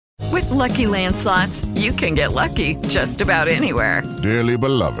Lucky Land Slots, you can get lucky just about anywhere. Dearly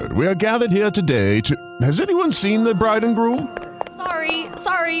beloved, we are gathered here today to... Has anyone seen the bride and groom?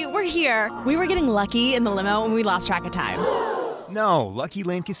 Sorry, we're here. We were getting lucky in the limo and we lost track of time. No, Lucky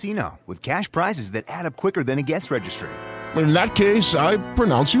Land Casino, with cash prizes that add up quicker than a guest registry. In that case, I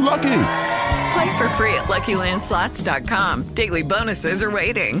pronounce you lucky. Play for free at LuckyLandSlots.com. Daily bonuses are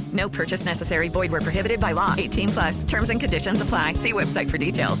waiting. No purchase necessary. Void where prohibited by law. 18+. Terms and conditions apply. See website for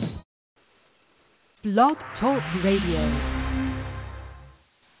details. Blog Talk Radio.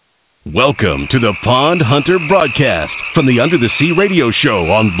 Welcome to the Pond Hunter broadcast from the Under the Sea radio show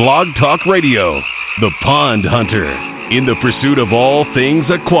on Blog Talk Radio. The Pond Hunter, in the pursuit of all things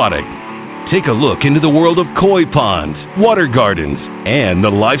aquatic. Take a look into the world of koi ponds, water gardens, and the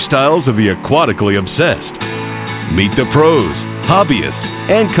lifestyles of the aquatically obsessed. Meet the pros,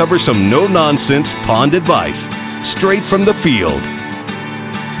 hobbyists, and cover some no-nonsense pond advice straight from the field.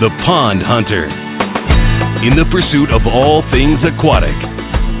 The Pond Hunter, in the pursuit of all things aquatic.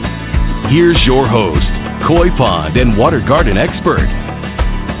 Here's your host, koi pond and water garden expert,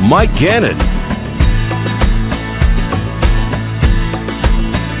 Mike Gannon.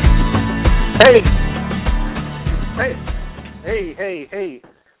 Hey.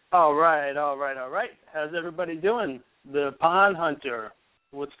 All right. How's everybody doing? The Pond Hunter.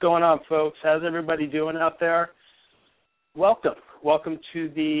 What's going on, folks? How's everybody doing out there? Welcome to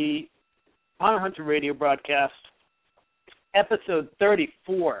the Pond Hunter radio broadcast, episode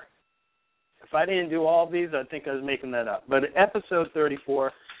 34. If I didn't do all of these, I think I was making that up. But episode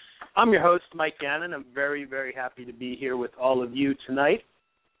 34, I'm your host, Mike Gannon. I'm very, very happy to be here with all of you tonight.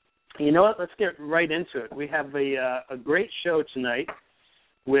 You know what? Let's get right into it. We have a great show tonight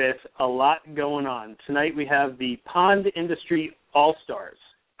with a lot going on. Tonight we have the Pond Industry All-Stars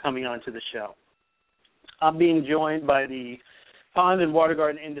coming onto the show. I'm being joined by the Pond and Water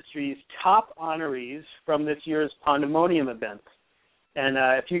Garden Industry's top honorees from this year's Pandemonium event. And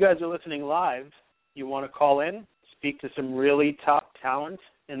if you guys are listening live, you want to call in, speak to some really top talent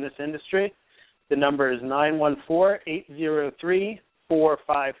in this industry. The number is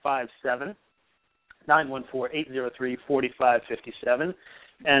 914-803-4557, 914-803-4557.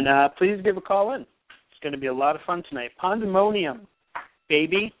 And please give a call in. It's going to be a lot of fun tonight. Pandemonium,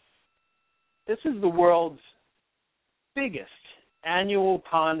 baby. This is the world's biggest annual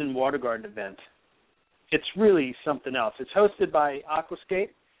pond and water garden event. It's really something else. It's hosted by Aquascape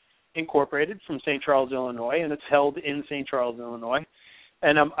Incorporated from St. Charles, Illinois, and it's held in St. Charles, Illinois.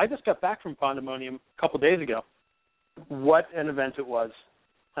 And I just got back from Pandemonium a couple days ago. What an event it was.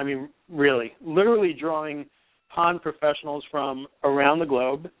 I mean, really, literally drawing pond professionals from around the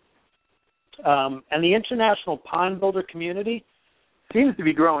globe. And the international pond builder community seems to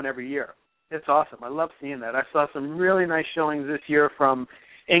be growing every year. It's awesome. I love seeing that. I saw some really nice showings this year from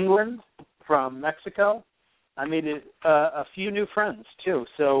England, from Mexico. I made a few new friends, too.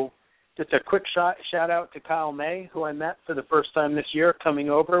 So just a quick shout out to Kyle May, who I met for the first time this year, coming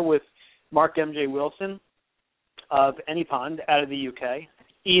over with Mark M.J. Wilson of Any Pond out of the UK.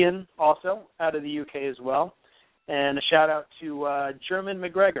 Ian, also out of the UK as well. And a shout out to German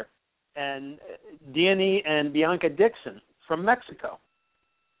McGregor and Diany and Bianca Dixon from Mexico.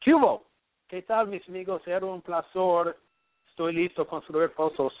 Cubo, ¿qué tal, mis amigos? Era un placer. Estoy listo con construir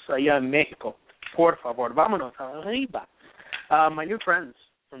pozos allá en México. Por favor, vámonos arriba. My new friends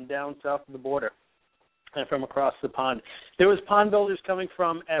from down south of the border and from across the pond. There was pond builders coming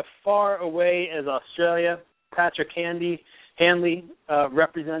from as far away as Australia. Patrick Hanley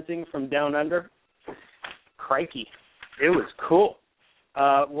representing from down under. Crikey, it was cool.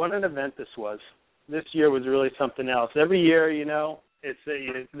 What an event this was. This year was really something else. Every year, you know, it's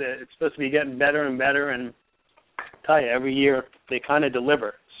supposed to be getting better and better, and I tell you, every year they kind of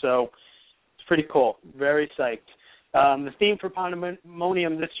deliver. So it's pretty cool. Very psyched. The theme for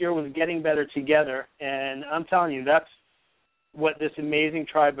Pandemonium this year was getting better together, and I'm telling you, that's what this amazing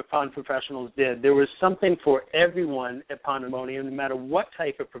tribe of pond professionals did. There was something for everyone at Pandemonium, no matter what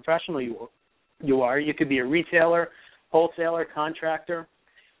type of professional you are. You could be a retailer, wholesaler, contractor.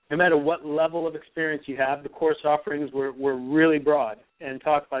 No matter what level of experience you have, the course offerings were really broad and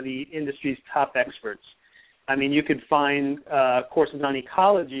taught by the industry's top experts. I mean, you could find courses on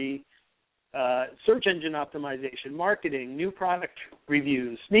ecology, search engine optimization, marketing, new product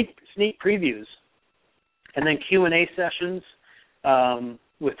reviews, sneak previews, and then Q&A sessions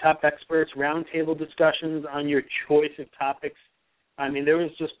with top experts, roundtable discussions on your choice of topics. I mean, there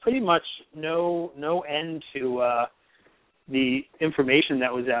was just pretty much no end to the information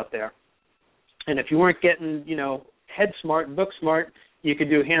that was out there. And if you weren't getting, head smart, book smart, you could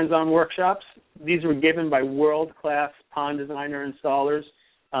do hands-on workshops. These were given by world-class pond designer installers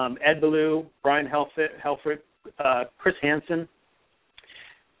Ed Ballou, Brian Helfrich, Chris Hansen,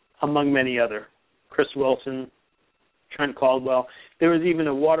 among many other. Chris Wilson, Trent Caldwell. There was even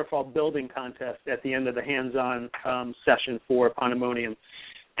a waterfall building contest at the end of the hands-on session for Pandemonium.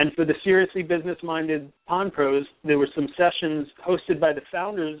 And for the seriously business-minded pond pros, there were some sessions hosted by the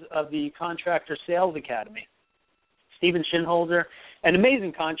founders of the Contractor Sales Academy. Stephen Shinholzer, an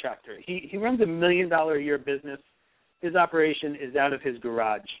amazing contractor. He runs $1 million a year business. His operation is out of his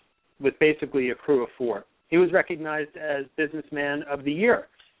garage with basically a crew of 4. He was recognized as Businessman of the Year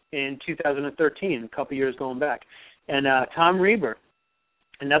in 2013, a couple years going back. And Tom Reber,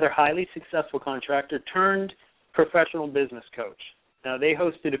 another highly successful contractor turned professional business coach. Now, they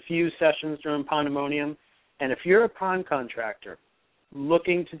hosted a few sessions during Pandemonium, and if you're a pond contractor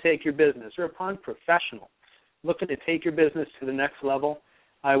looking to take your business, or a pond professional looking to take your business to the next level,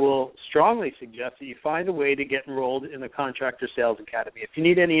 I will strongly suggest that you find a way to get enrolled in the Contractor Sales Academy. If you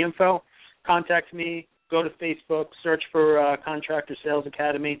need any info, contact me. Go to Facebook, search for Contractor Sales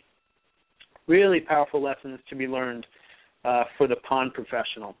Academy. Really powerful lessons to be learned for the pond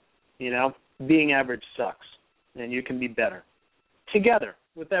professional. You know, being average sucks, and you can be better together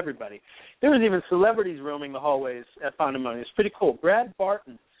with everybody. There was even celebrities roaming the hallways at Pandemonium. It's pretty cool. Brad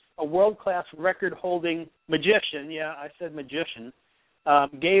Barton, a world-class record-holding magician, yeah, I said magician,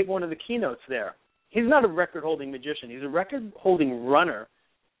 gave one of the keynotes there. He's not a record-holding magician. He's a record-holding runner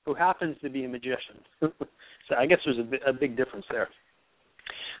who happens to be a magician. So I guess there's a big difference there.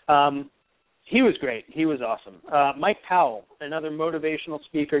 He was great. He was awesome. Mike Powell, another motivational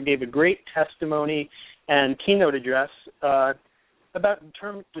speaker, gave a great testimony and keynote address about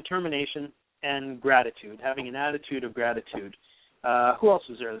determination and gratitude, having an attitude of gratitude. Who else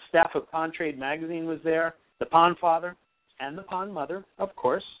was there? The staff of Pond Trade Magazine was there. The Pond Father and the Pond Mother, of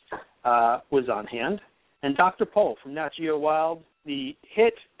course, was on hand. And Dr. Pol from Nat Geo Wild, the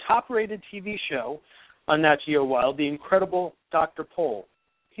hit top-rated TV show on Nat Geo Wild, The Incredible Dr. Pol.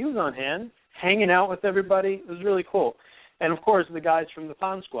 He was on hand, hanging out with everybody. It was really cool. And, of course, the guys from the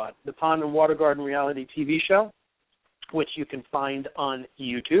Pond Squad, the Pond and Water Garden reality TV show, which you can find on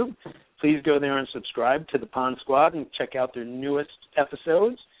YouTube. Please go there and subscribe to the Pond Squad and check out their newest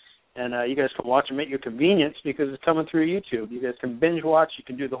episodes. And you guys can watch them at your convenience because it's coming through YouTube. You guys can binge watch. You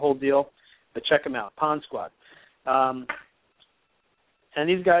can do the whole deal. But check them out, Pond Squad. And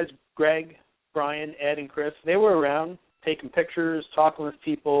these guys, Greg, Brian, Ed, and Chris, they were around taking pictures, talking with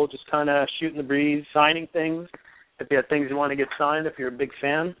people, just kind of shooting the breeze, signing things. If you had things you want to get signed, if you're a big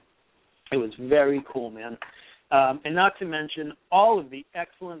fan, it was very cool, man. And not to mention all of the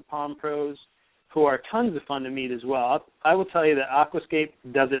excellent pond pros who are tons of fun to meet as well. I will tell you that Aquascape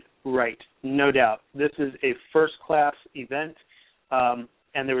does it right, no doubt. This is a first-class event,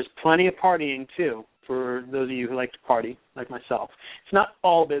 and there was plenty of partying, too, for those of you who like to party, like myself. It's not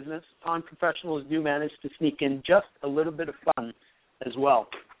all business. Pond professionals do manage to sneak in just a little bit of fun as well.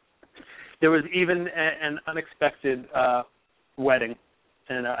 There was even an unexpected wedding.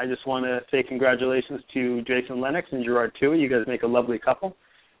 And I just want to say congratulations to Jason Lennox and Gerard Tui. You guys make a lovely couple.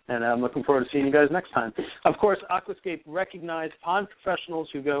 And I'm looking forward to seeing you guys next time. Of course, Aquascape recognized pond professionals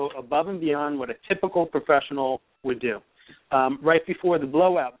who go above and beyond what a typical professional would do. Right before the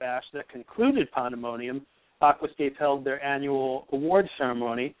blowout bash that concluded Pandemonium, Aquascape held their annual award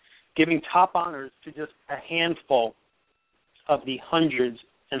ceremony, giving top honors to just a handful of the hundreds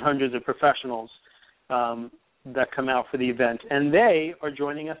and hundreds of professionals that come out for the event, and they are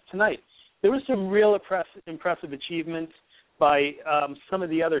joining us tonight. There was some real impressive achievements by some of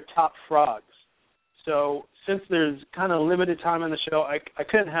the other top frogs. So since there's kind of limited time on the show, I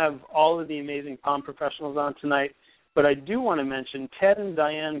couldn't have all of the amazing pond professionals on tonight, but I do want to mention Ted and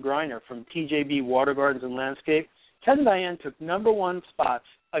Diane Greiner from TJB Water Gardens and Landscape. Ted and Diane took #1 spots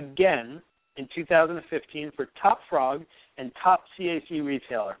again in 2015 for top frog and top CAC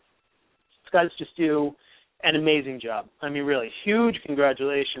retailer. These guys just do an amazing job. I mean, really, huge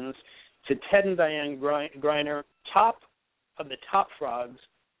congratulations to Ted and Diane Greiner, top of the top frogs.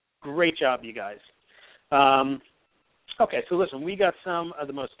 Great job, you guys. Okay, so listen, we got some of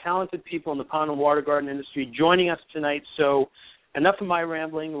the most talented people in the pond and water garden industry joining us tonight, so enough of my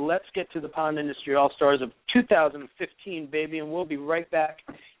rambling. Let's get to the Pond Industry All-Stars of 2015, baby, and we'll be right back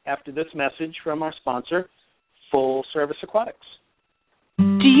after this message from our sponsor, Full Service Aquatics.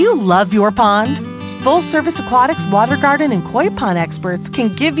 Do you love your pond? Full Service Aquatics water garden and koi pond experts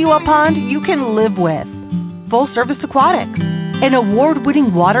can give you a pond you can live with. Full Service Aquatics, an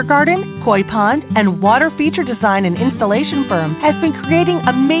award-winning water garden, koi pond, and water feature design and installation firm, has been creating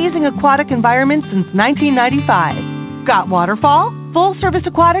amazing aquatic environments since 1995. Got waterfall? Full Service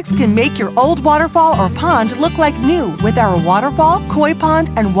Aquatics can make your old waterfall or pond look like new with our waterfall, koi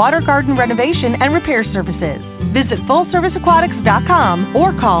pond, and water garden renovation and repair services. Visit FullServiceAquatics.com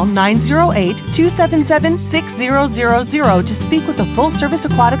or call 908-277-6000 to speak with a Full Service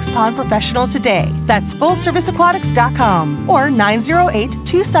Aquatics pond professional today. That's FullServiceAquatics.com or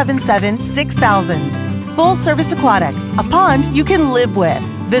 908-277-6000. Full Service Aquatics, a pond you can live with.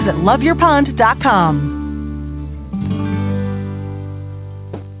 Visit LoveYourPond.com.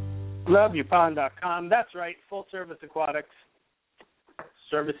 LoveYourPond.com. That's right, Full Service Aquatics,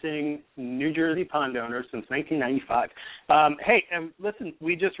 servicing New Jersey pond owners since 1995. Hey, and listen,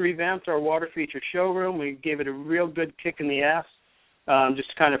 we just revamped our water feature showroom. We gave it a real good kick in the ass, just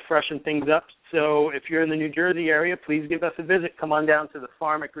to kind of freshen things up. So if you're in the New Jersey area, please give us a visit. Come on down to the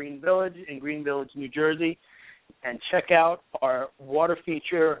farm at Green Village in Green Village, New Jersey, and check out our water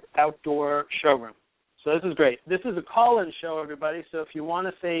feature outdoor showroom. So this is great. This is a call-in show, everybody. So if you want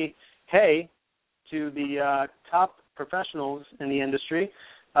to say hey to the top professionals in the industry,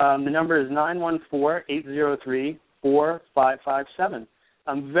 the number is 914-803-4557.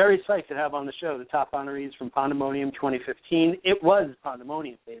 I'm very psyched to have on the show the top honorees from Pandemonium 2015. It was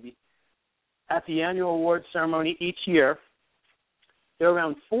Pandemonium, baby. At the annual awards ceremony each year, there are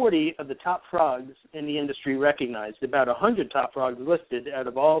around 40 of the top frogs in the industry recognized, about 100 top frogs listed out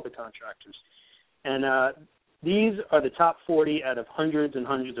of all the contractors. And these are the top 40 out of hundreds and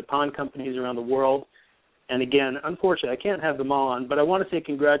hundreds of pond companies around the world. And again, unfortunately, I can't have them all on, but I want to say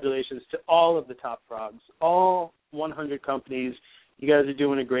congratulations to all of the top frogs, all 100 companies. You guys are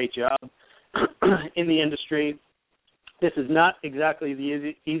doing a great job in the industry. This is not exactly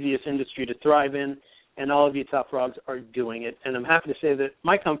the easiest industry to thrive in, and all of you top frogs are doing it. And I'm happy to say that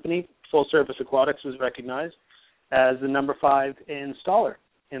my company, Full Service Aquatics, was recognized as the number 5 installer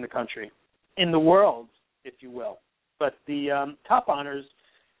in the country, in the world, if you will. But the top honors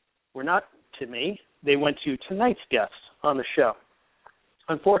were not to me. They went to tonight's guests on the show.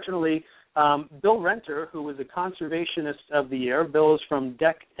 Unfortunately, Bill Renter, who was a conservationist of the year. Bill is from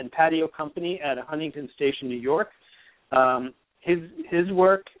Deck and Patio Company at Huntington Station, New York. His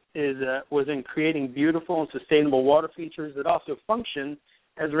work was in creating beautiful and sustainable water features that also function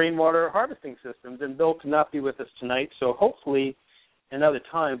as rainwater harvesting systems. And Bill could not be with us tonight, so hopefully another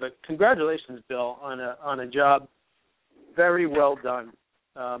time. But congratulations, Bill, on a job very well done.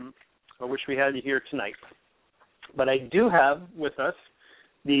 I wish we had you here tonight. But I do have with us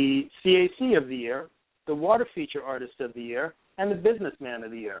the CAC of the year, the Water Feature Artist of the year, and the Businessman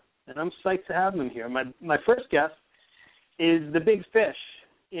of the year. And I'm psyched to have them here. My first guest is the big fish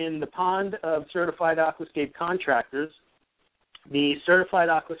in the pond of certified aquascape contractors. The Certified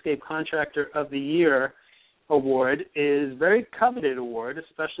Aquascape Contractor of the Year award is a very coveted award,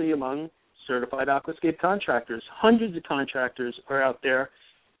 especially among certified aquascape contractors. Hundreds of contractors are out there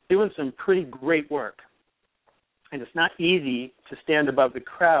doing some pretty great work. And it's not easy to stand above the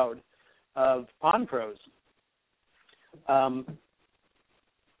crowd of pond pros.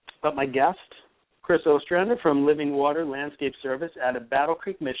 But my guest, Chris Ostrander from Living Water Landscape Service out of Battle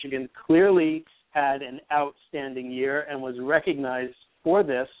Creek, Michigan, clearly had an outstanding year and was recognized for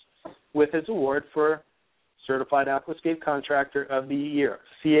this with his award for Certified Aquascape Contractor of the Year,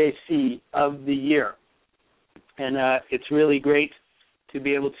 CAC of the Year. And it's really great to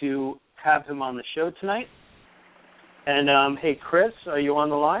be able to have him on the show tonight. And, hey, Chris, are you on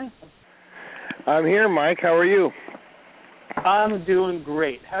the line? I'm here, Mike. How are you? I'm doing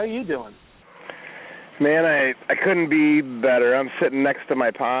great. How are you doing? Man, I couldn't be better. I'm sitting next to my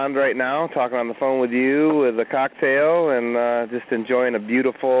pond right now, talking on the phone with you with a cocktail and just enjoying a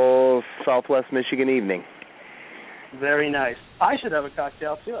beautiful Southwest Michigan evening. Very nice. I should have a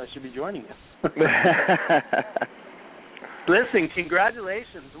cocktail, too. I should be joining you. Listen,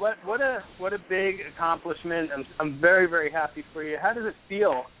 congratulations. What a big accomplishment. I'm very, very happy for you. How does it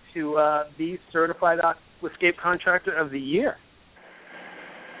feel to be Certified Aquascape Contractor of the Year?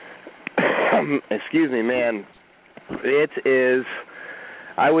 Excuse me, man. It is.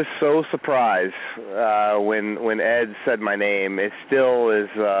 I was so surprised when Ed said my name. It still is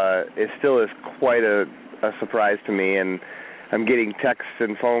quite a surprise to me, and I'm getting texts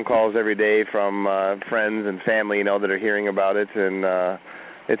and phone calls every day from friends and family, that are hearing about it, and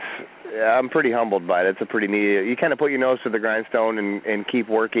I'm pretty humbled by it. It's a pretty neat. You kind of put your nose to the grindstone and keep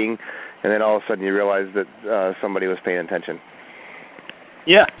working, and then all of a sudden you realize that somebody was paying attention.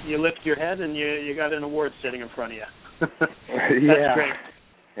 Yeah, you lift your head and you got an award sitting in front of you. That's yeah. great.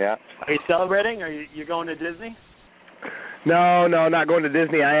 Yeah. Are you celebrating? Are you going to Disney? No, not going to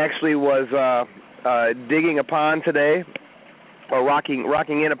Disney. I actually was digging a pond today, or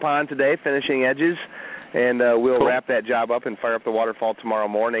rocking in a pond today, finishing edges, And we'll wrap that job up and fire up the waterfall tomorrow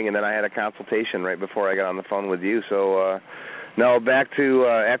morning, and then I had a consultation right before I got on the phone with you. So, no, back to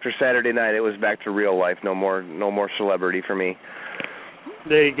after Saturday night, it was back to real life. No more celebrity for me.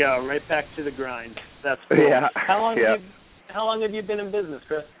 There you go, right back to the grind. That's cool. Yeah. How long have you been in business,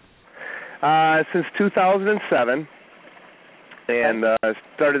 Chris? Since 2007. And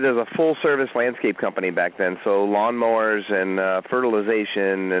started as a full-service landscape company back then, so lawnmowers and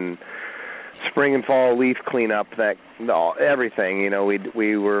fertilization and spring and fall leaf cleanup, everything. You know,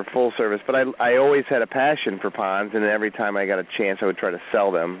 we were full service. But I always had a passion for ponds, and every time I got a chance, I would try to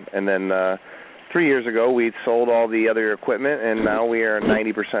sell them. And then 3 years ago, we sold all the other equipment, and now we are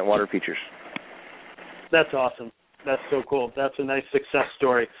 90% water features. That's awesome. That's so cool. That's a nice success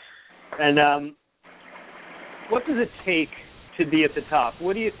story. And what does it take to be at the top?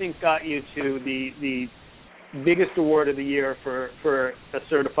 What do you think got you to the biggest award of the year for a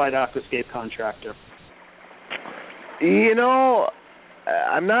certified aquascape contractor? You know,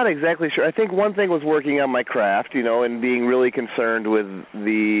 I'm not exactly sure. I think one thing was working on my craft, you know, and being really concerned with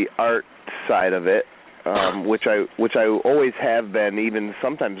the art side of it, which I always have been, even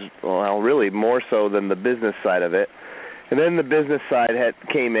sometimes, well, really more so than the business side of it. And then the business side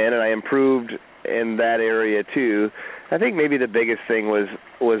came in, and I improved in that area too. I think maybe the biggest thing was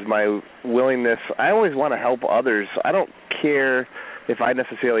my willingness. I always want to help others. I don't care if I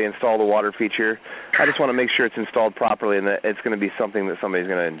necessarily install the water feature. I just want to make sure it's installed properly and that it's going to be something that somebody's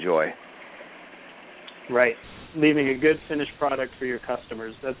going to enjoy. Right. Leaving a good finished product for your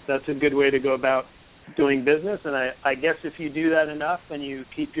customers. That's a good way to go about doing business. And I guess if you do that enough and you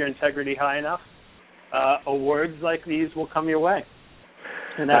keep your integrity high enough, awards like these will come your way.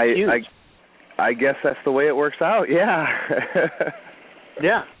 And that's huge. I guess that's the way it works out, yeah.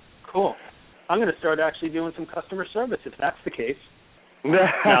 Yeah, cool. I'm going to start actually doing some customer service if that's the case. We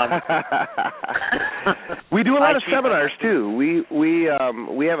do a lot of seminars too.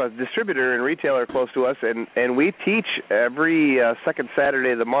 We have a distributor and retailer close to us, and we teach every second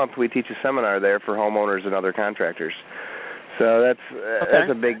Saturday of the month. We teach a seminar there for homeowners and other contractors. So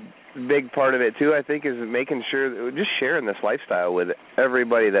that's a big part of it too. I think is making sure just sharing this lifestyle with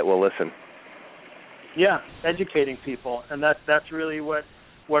everybody that will listen. Yeah, educating people, and that's really what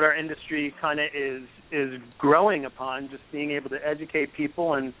our industry kind of is growing upon, just being able to educate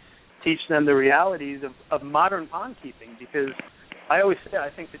people and teach them the realities of modern pond keeping, because I always say I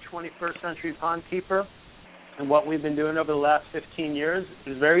think the 21st century pond keeper and what we've been doing over the last 15 years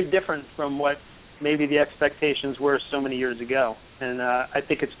is very different from what maybe the expectations were so many years ago, and I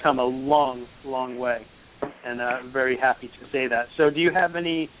think it's come a long, long way, and I'm very happy to say that. So do you have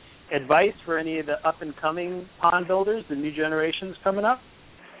any advice for any of the up-and-coming pond builders, the new generations coming up?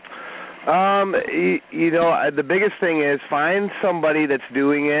 You know, the biggest thing is find somebody that's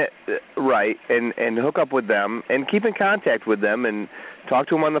doing it right and hook up with them and keep in contact with them and talk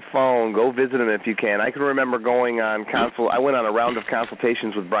to them on the phone. Go visit them if you can. I can remember going on I went on a round of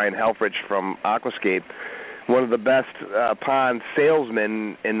consultations with Brian Helfrich from Aquascape, one of the best pond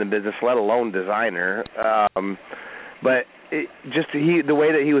salesmen in the business, let alone designer. But the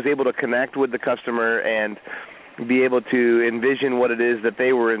way that he was able to connect with the customer and be able to envision what it is that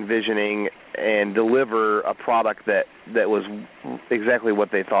they were envisioning and deliver a product that was exactly what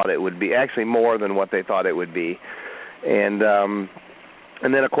they thought it would be, actually more than what they thought it would be. And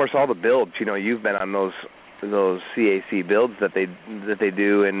then of course all the builds, you know, you've been on those CAC builds that they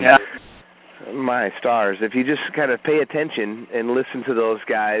do, and my stars, if you just kind of pay attention and listen to those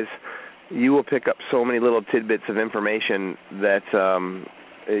guys, you will pick up so many little tidbits of information that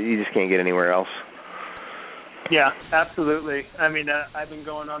you just can't get anywhere else. Yeah, absolutely. I mean, I've been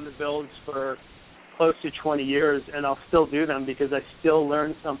going on the builds for close to 20 years, and I'll still do them because I still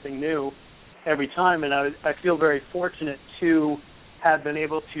learn something new every time. And I feel very fortunate to have been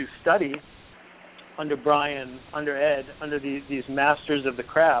able to study under Brian, under Ed, under these masters of the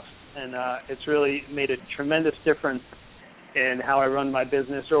craft. And it's really made a tremendous difference in how I run my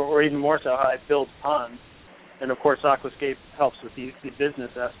business, or even more so, how I build ponds. And, of course, Aquascape helps with the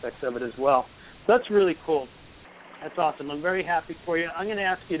business aspects of it as well. So that's really cool. That's awesome. I'm very happy for you. I'm going to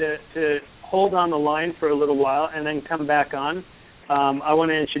ask you to hold on the line for a little while and then come back on. I want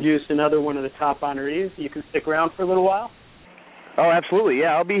to introduce another one of the top honorees. You can stick around for a little while? Oh, absolutely.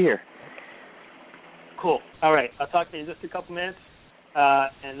 Yeah, I'll be here. Cool. All right. I'll talk to you in just a couple minutes.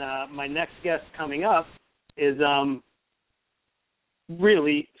 And my next guest coming up is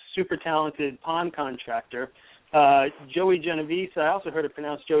really super talented pond contractor, Joey Genovese. I also heard it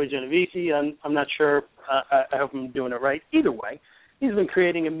pronounced Joey Genovese. I'm not sure. I hope I'm doing it right. Either way, he's been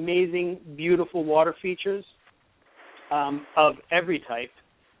creating amazing, beautiful water features of every type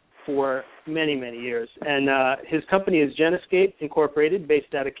for many, many years. And his company is Genescape Incorporated,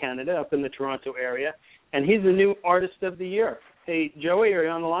 based out of Canada, up in the Toronto area. And he's the new Artist of the Year. Hey, Joey, are you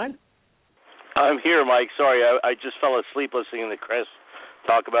on the line? I'm here, Mike. Sorry, I just fell asleep listening to Chris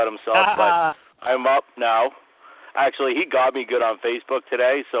talk about himself, but I'm up now. Actually, he got me good on Facebook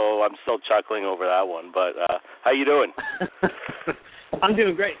today, so I'm still chuckling over that one. But how you doing? I'm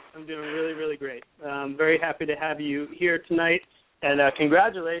doing great. I'm doing really, really great. Very happy to have you here tonight. And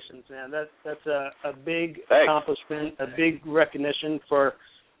congratulations, man. That's a big accomplishment, a big recognition for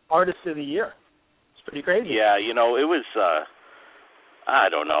Artist of the Year. It's pretty crazy. Yeah, it was, I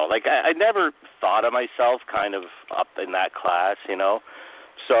don't know. Like, I never thought of myself kind of up in that class,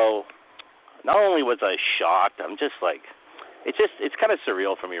 So not only was I shocked, I'm just like, it's kind of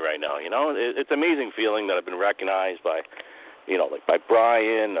surreal for me right now, It's an amazing feeling that I've been recognized by, like by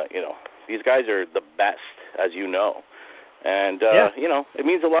Brian, These guys are the best, as you know. And, it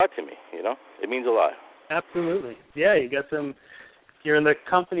means a lot to me, It means a lot. Absolutely. Yeah, you're in the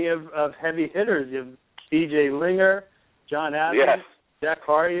company of heavy hitters. You have B.J. Linger, John Adams, Jack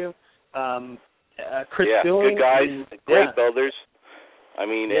Haryu, Chris Dooling. Good guys, great builders. I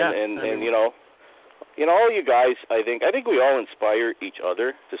mean, and all you guys, I think we all inspire each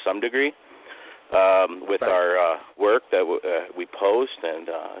other to some degree with our work that we post, and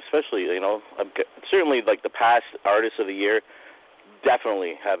especially, certainly like the past Artists of the Year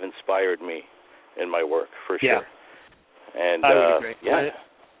definitely have inspired me in my work for sure. And I would agree.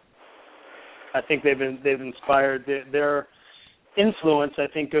 I think they've inspired their influence. I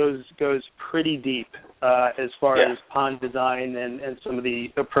think goes pretty deep as far as pond design and some of the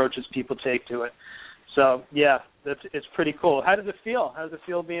approaches people take to it. So it's pretty cool. How does it feel? How does it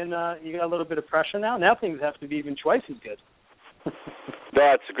feel being you got a little bit of pressure now? Now things have to be even twice as good.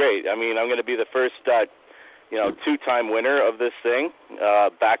 That's great. I mean, I'm going to be the first 2-time winner of this thing,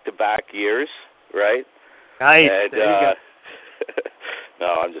 back-to-back years, right? Nice. And, there you go. No,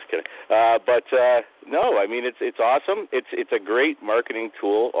 I'm just kidding. No, I mean it's awesome. It's a great marketing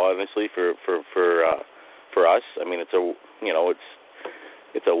tool, honestly, for us. I mean it's a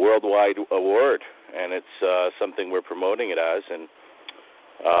worldwide award, and it's something we're promoting it as, and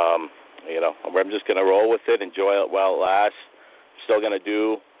I'm just gonna roll with it, enjoy it while it lasts. Still gonna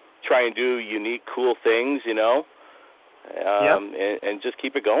try and do unique, cool things, and just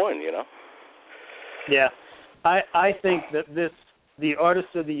keep it going, Yeah. I think that the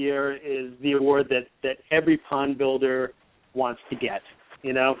Artist of the Year is the award that every pond builder wants to get.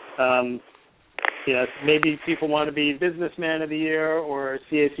 Maybe people want to be Businessman of the Year or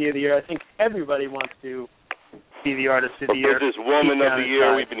CAC of the Year. I think everybody wants to be the Artist of the Year. Businesswoman of the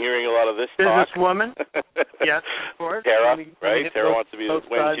Year. We've been hearing a lot of this talk. Businesswoman. Yes, of course. Tara, right? Tara wants to be the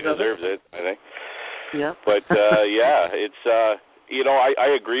win. She deserves it, I think. Yeah. But it's I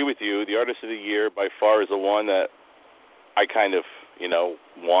agree with you. The Artist of the Year by far is the one that I kind of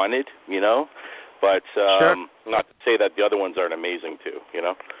wanted, but sure. Not to say that the other ones aren't amazing too,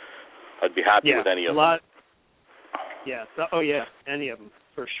 I'd be happy with any of them. Yeah. Any of them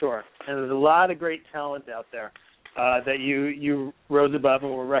for sure. And there's a lot of great talent out there that you rose above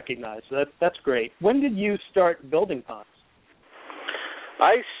and were recognized. So that's great. When did you start building ponds?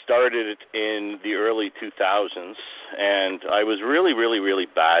 I started in the early 2000s, and I was really, really, really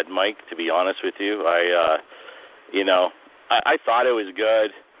bad, Mike, to be honest with you. I thought it was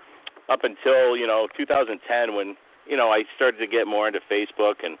good up until, 2010 when, I started to get more into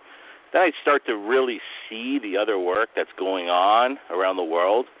Facebook, and then I start to really see the other work that's going on around the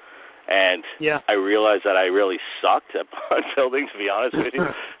world, and I realized that I really sucked at pond building, to be honest with you.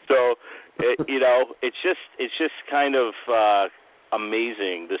 So, it's just kind of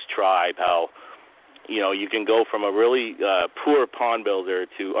amazing, this tribe, how, you can go from a really poor pond builder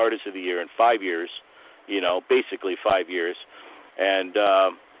to Artist of the Year in 5 years, basically 5 years. And,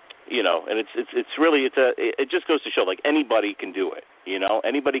 and it's really, it just goes to show, like, anybody can do it,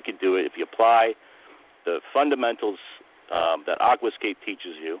 anybody can do it if you apply the fundamentals that Aquascape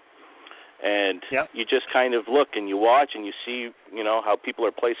teaches you. And you just kind of look and you watch and you see, how people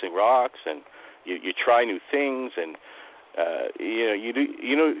are placing rocks, and you try new things, and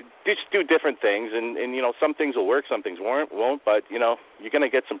just do different things, and some things will work, some things won't, but you're going to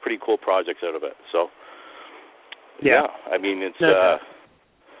get some pretty cool projects out of it. So I mean it's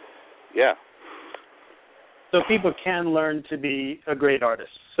So people can learn to be a great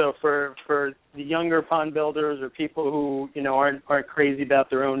artist. So for the younger pond builders or people who aren't crazy about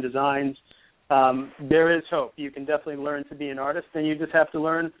their own designs, there is hope. You can definitely learn to be an artist, and you just have to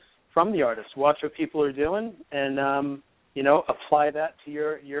learn from the artists. Watch what people are doing, and apply that to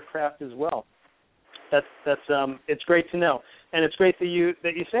your craft as well. That's it's great to know. and it's great that you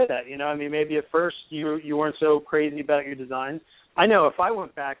say that. You know, I mean, maybe at first you weren't so crazy about your design. I know if I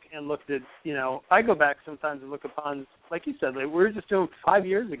went back and looked at, you know, I go back sometimes and look at ponds, like you said, like we were just doing 7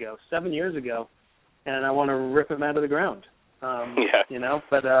 years ago, and I want to rip them out of the ground. You know,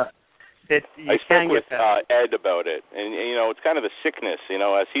 but I spoke with Ed about it, and you know, it's kind of the sickness, you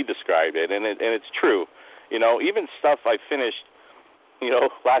know, as he described it, and it's true. You know, even stuff I finished, you know,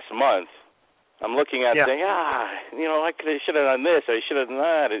 last month, I'm looking at saying, you know, I should have done this, I should have done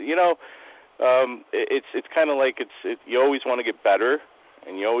that. You know, it's kind of like you always want to get better,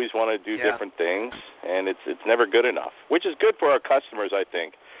 and you always want to do different things, and it's never good enough, which is good for our customers, I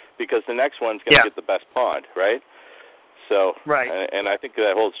think, because the next one's going to get the best pond, right? So, and I think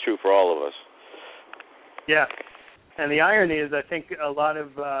that holds true for all of us. Yeah, and the irony is I think a lot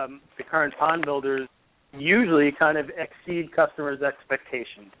of the current pond builders usually kind of exceed customers'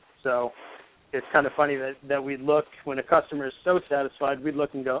 expectations. So it's kind of funny that we look, when a customer is so satisfied, we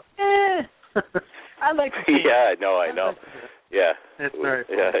look and go, I'd like to see I know. Yeah. It's very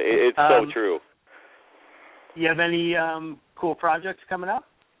funny. Yeah, it's so true. You have any cool projects coming up?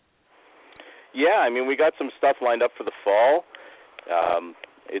 Yeah, I mean, we got some stuff lined up for the fall.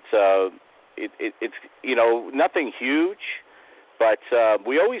 It's you know, nothing huge, but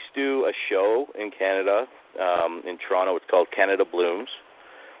we always do a show in Canada, in Toronto. It's called Canada Blooms,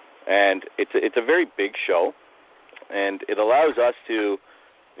 and it's a very big show, and it allows us to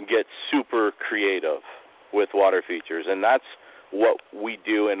get super creative with water features, and that's what we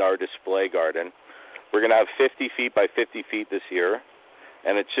do in our display garden. We're going to have 50 feet by 50 feet this year,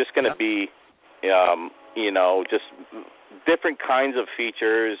 and it's just going to be you know, just different kinds of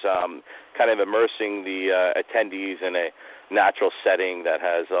features, kind of immersing the attendees in a natural setting that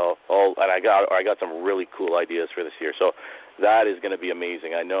has all. And I got some really cool ideas for this year, so that is going to be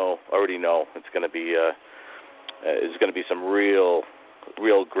amazing. Already know it's going to be some real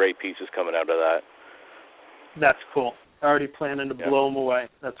great pieces coming out of that. That's cool. Already planning to blow them away.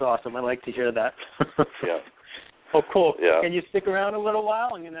 That's awesome. I like to hear that. Yeah. Oh, cool. Yeah. Can you stick around a little while?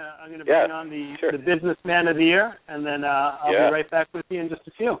 I'm gonna bring on the Businessman of the Year, and then I'll be right back with you in just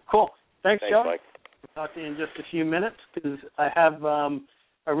a few. Cool. Thanks, Joe. Mike. We'll talk to you in just a few minutes because I have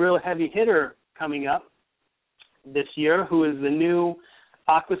a real heavy hitter coming up this year who is the new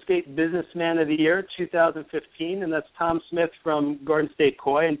Aquascape Businessman of the Year 2015, and that's Tom Smith from Garden State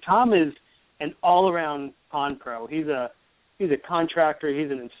Koi. And Tom is an all-around pond pro. He's a contractor,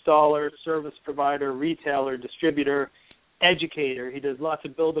 he's an installer, service provider, retailer, distributor, educator. He does lots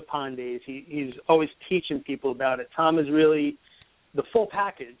of build-a-pond days. He's always teaching people about it. Tom is really the full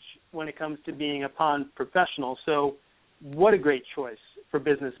package when it comes to being a pond professional. So what a great choice for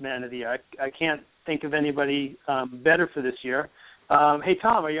Businessman of the Year. I can't think of anybody better for this year. Hey,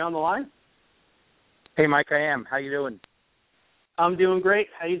 Tom, are you on the line? Hey, Mike, I am. How you doing? I'm doing great.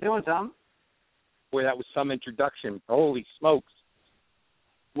 How you doing, Tom? Boy, that was some introduction. Holy smokes.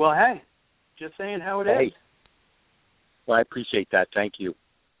 Well, hey, just saying how it is. Well, I appreciate that. Thank you.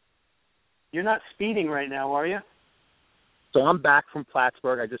 You're not speeding right now, are you? So I'm back from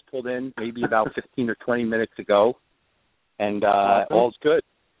Plattsburgh. I just pulled in maybe about 15 or 20 minutes ago, and awesome. All's good.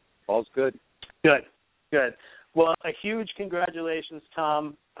 All's good. Good. Well, a huge congratulations,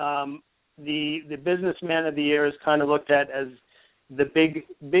 Tom. The Businessman of the Year is kind of looked at as the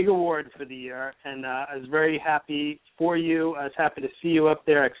big award for the year, and I was very happy for you. I was happy to see you up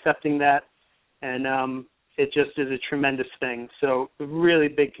there accepting that, and it just is a tremendous thing. So really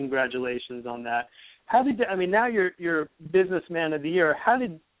big congratulations on that. Now you're Businessman of the Year. How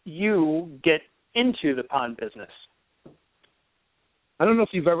did you get into the pond business? I don't know if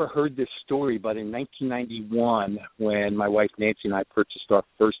you've ever heard this story, but in 1991, when my wife Nancy and I purchased our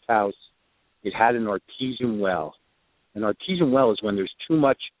first house, it had an artesian well. An artesian well is when there's too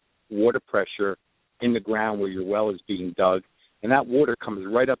much water pressure in the ground where your well is being dug, and that water comes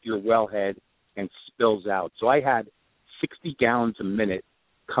right up your wellhead and spills out. So I had 60 gallons a minute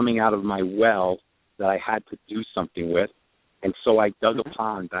coming out of my well that I had to do something with, and so I dug a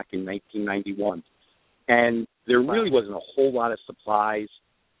pond back in 1991. And there really wasn't a whole lot of supplies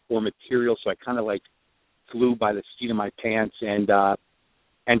or material, so I kind of flew by the seat of my pants. And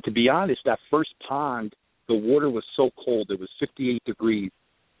to be honest, that first pond, the water was so cold. It was 58 degrees,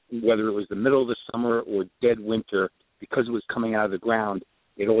 whether it was the middle of the summer or dead winter, because it was coming out of the ground.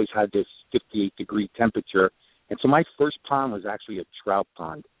 It always had this 58-degree temperature. And so my first pond was actually a trout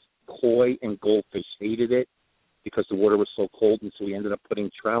pond. Koi and goldfish hated it because the water was so cold, and so we ended up putting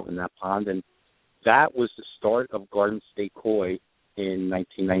trout in that pond. And that was the start of Garden State Koi in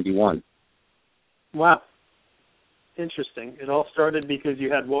 1991. Wow. Interesting. It all started because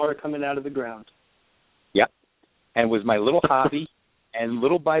you had water coming out of the ground. Yep. and it was my little hobby. And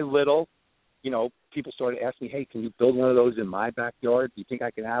little by little, people started asking me, hey, can you build one of those in my backyard? Do you think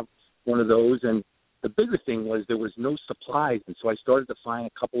I can have one of those? And the bigger thing was there was no supplies, and so I started to find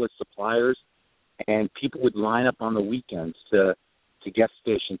a couple of suppliers, and people would line up on the weekends to get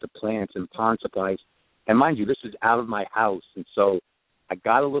fish and to plants and pond supplies. And mind you, this was out of my house, and so I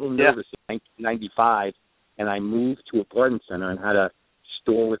got a little nervous in 1995, and I moved to a garden center and had a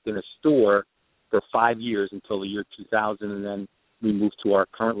store within a store for 5 years until the year 2000, and then we moved to our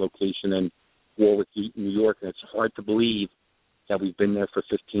current location in Warwick, New York, and it's hard to believe that we've been there for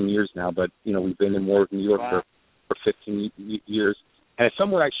 15 years now, but, we've been in Warwick, New York for 15 years. And it's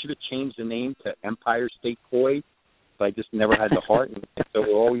somewhere I should have changed the name to Empire State Koi, but I just never had the heart. And so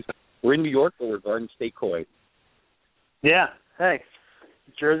we're in New York, but we're Garden State Koi. Yeah. Hey,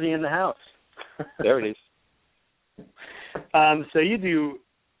 Jersey in the house. There it is. So you do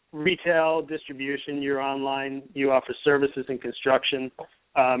retail, distribution, you're online, you offer services in construction.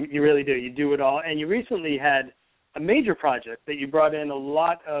 You really do. You do it all. And you recently had a major project that you brought in a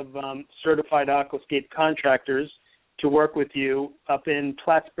lot of certified aquascape contractors to work with you up in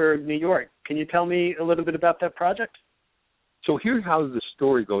Plattsburgh, New York. Can you tell me a little bit about that project? So here's how the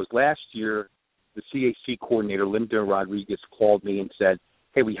story goes. Last year, the CAC coordinator, Linda Rodriguez, called me and said,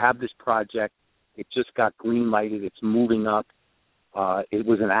 hey, we have this project. It just got green-lighted. It's moving up. It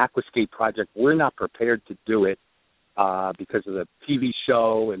was an aquascape project. We're not prepared to do it because of the TV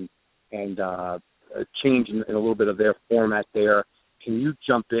show and a change in a little bit of their format there. Can you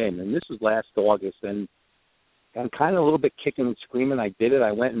jump in? And this was last August, and I'm kind of a little bit kicking and screaming. I did it.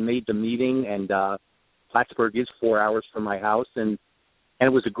 I went and made the meeting, and Plattsburgh is 4 hours from my house, and it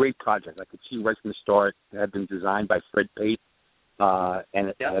was a great project. I could see right from the start it had been designed by Fred Pate, and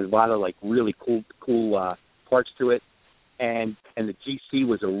it had a lot of really cool parts to it. And the GC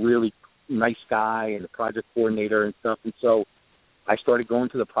was a really nice guy, and the project coordinator and stuff. And so I started going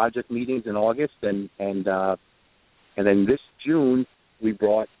to the project meetings in August, and then this June we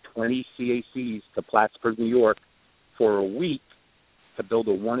brought 20 CACs to Plattsburgh, New York, for a week to build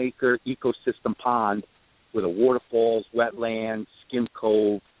a 1-acre ecosystem pond with a waterfalls, wetlands, skim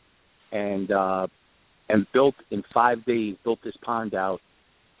cove, and built in 5 days. Built this pond out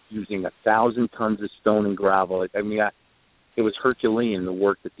using 1,000 tons of stone and gravel. It was Herculean, the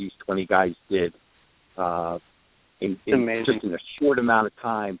work that these 20 guys did in just in a short amount of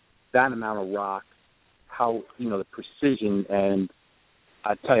time. That amount of rock, how the precision, and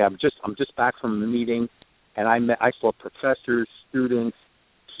I tell you, I'm just back from the meeting, and I saw professors, students,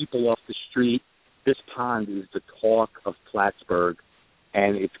 people off the street. This pond is the talk of Plattsburgh,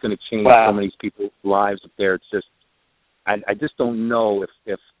 and it's going to change so many people's lives up there. It's just, I just don't know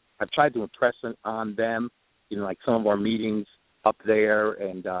if I've tried to impress on them, like some of our meetings up there,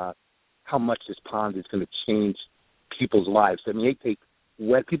 and how much this pond is going to change people's lives. I mean,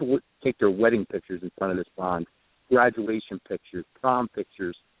 people would take their wedding pictures in front of this pond, graduation pictures, prom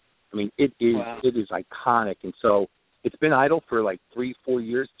pictures. I mean, it is iconic, and so it's been idle for 3-4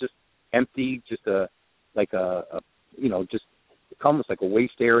 years, just empty, just just almost like a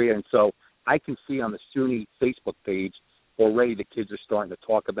waste area. And so I can see on the SUNY Facebook page already the kids are starting to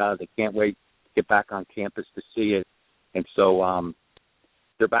talk about it. They can't wait to get back on campus to see it. And so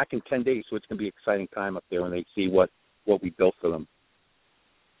they're back in 10 days, so it's going to be an exciting time up there when they see what we built for them.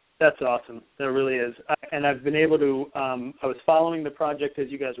 That's awesome. That really is. And I've been able to, I was following the project as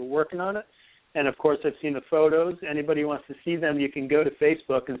you guys were working on it. And, of course, I've seen the photos. Anybody who wants to see them, you can go to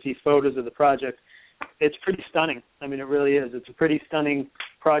Facebook and see photos of the project. It's pretty stunning. I mean, it really is. It's a pretty stunning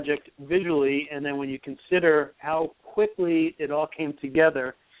project visually. And then when you consider how quickly it all came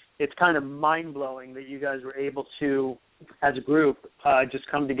together, it's kind of mind-blowing that you guys were able to, as a group, just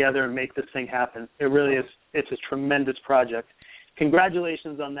come together and make this thing happen. It really is. It's a tremendous project.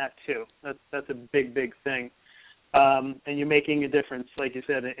 Congratulations on that, too. That's a big, big thing. And you're making a difference, like you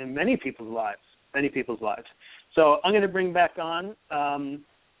said, in many people's lives. So I'm going to bring back on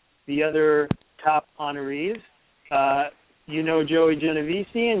the other top honorees. Joey Genovese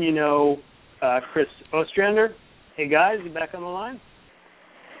and Chris Ostrander. Hey, guys, you back on the line?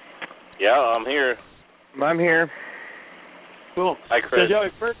 Yeah, I'm here. I'm here. Cool. Hi, Chris. So, Joey,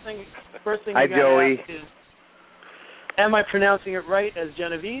 first thing Hi, Joey. ask is, am I pronouncing it right as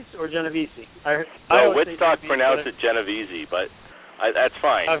Genovese or Genovese? Woodstock pronounced it Genovese, but that's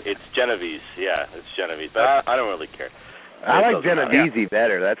fine. Okay. It's Genovese. Yeah, it's Genovese. But I don't really care. I like Genovese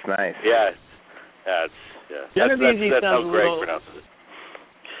better. That's nice. Yeah. Genovese that's sounds how Greg pronounces it.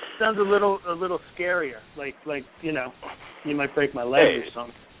 Sounds a little scarier. Like you might break my leg or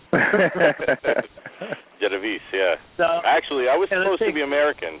something. Genovese, yeah. So, actually, I was supposed to be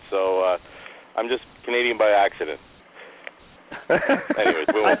American, so I'm just Canadian by accident. Anyways,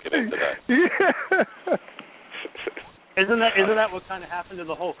 we won't get into that. Isn't that what kind of happened to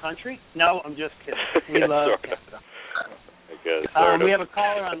the whole country? No, I'm just kidding. We love Canada. I guess. We have a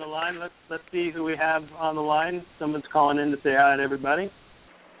caller on the line. Let's see who we have on the line. Someone's calling in to say hi to everybody.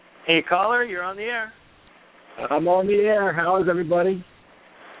 Hey, caller, you're on the air. I'm on the air. How is everybody?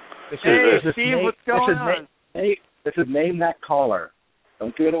 Hey, Steve, what's going on? This is Name That Caller.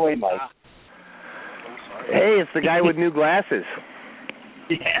 Don't give it away, Mike. Hey, it's the guy with new glasses.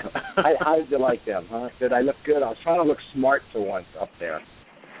 Yeah. How did you like them, huh? Did I look good? I was trying to look smart for once up there.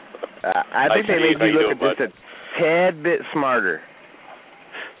 I think they made you look just a tad bit smarter.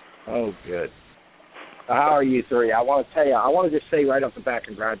 Oh, good. How are you three? I want to just say right off the bat,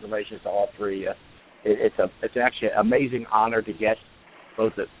 congratulations to all three. It's actually an amazing honor to get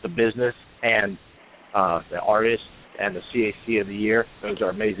both the business and the artist and the CAC of the year. Those are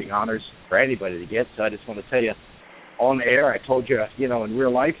amazing honors for anybody to get. So I just want to tell you, on the air, I told you, in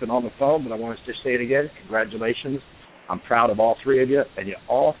real life and on the phone, but I want to just say it again. Congratulations. I'm proud of all three of you, and you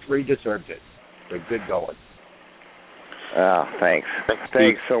all three deserved it. They're good going. Oh, thanks.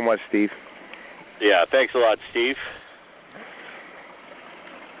 Thanks so much, Steve. Yeah, thanks a lot, Steve.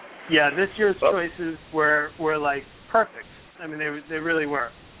 Yeah, this year's choices were like perfect. I mean, they really were.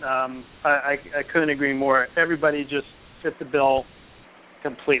 I couldn't agree more. Everybody just fit the bill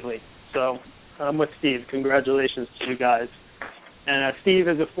completely. So I'm with Steve. Congratulations to you guys. And Steve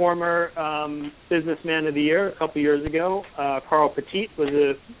is a former Businessman of the Year a couple years ago. Carl Petit was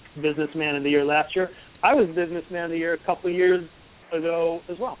a Businessman of the Year last year. I was Businessman of the Year a couple years ago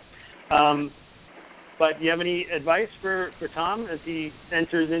as well. But do you have any advice for Tom as he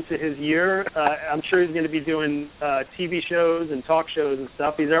enters into his year? I'm sure he's going to be doing TV shows and talk shows and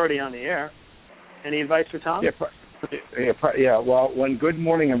stuff. He's already on the air. Any advice for Tom? Yeah. Well, when Good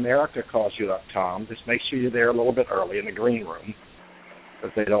Morning America calls you up, Tom, just make sure you're there a little bit early in the green room,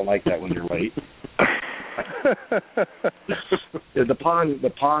 because they don't like that when you're late. The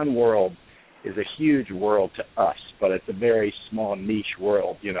pond world is a huge world to us, but it's a very small niche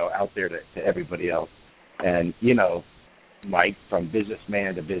world, out there to everybody else. And, Mike, from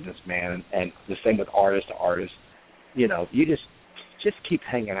businessman to businessman, and the same with artist to artist, you just keep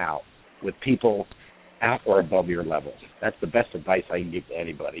hanging out with people at or above your level. That's the best advice I can give to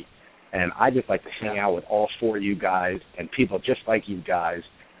anybody. And I just like to hang out with all four of you guys and people just like you guys.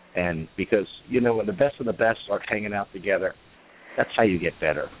 And because, when the best of the best are hanging out together, that's how you get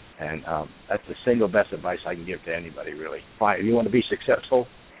better. And that's the single best advice I can give to anybody, really. If you want to be successful,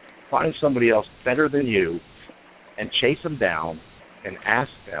 find somebody else better than you and chase them down and ask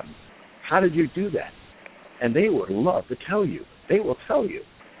them, how did you do that? And they would love to tell you. They will tell you.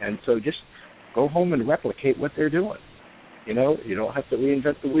 And so just go home and replicate what they're doing. You don't have to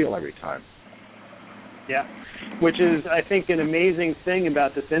reinvent the wheel every time. Yeah, which is, I think, an amazing thing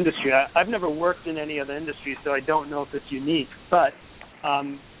about this industry. I've never worked in any other industry, so I don't know if it's unique. But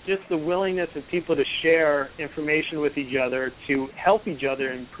just the willingness of people to share information with each other, to help each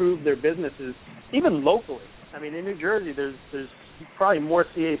other improve their businesses, even locally. I mean, in New Jersey, there's probably more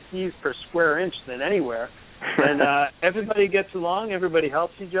CACs per square inch than anywhere. And everybody gets along, everybody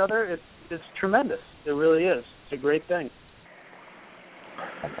helps each other. It's tremendous. It really is. It's a great thing.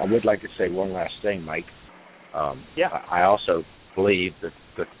 I would like to say one last thing, Mike. Yeah. I also believe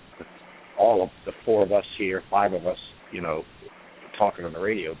that all of the four of us here, five of us, talking on the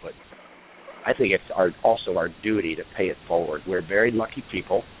radio, but I think it's also our duty to pay it forward. We're very lucky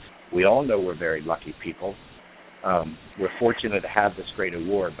people. We all know we're very lucky people. We're fortunate to have this great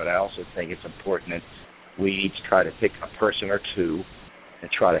award, but I also think it's important that we each try to pick a person or two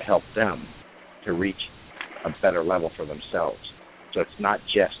and try to help them to reach a better level for themselves. So it's not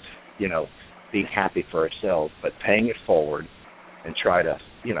just, being happy for ourselves, but paying it forward and try to,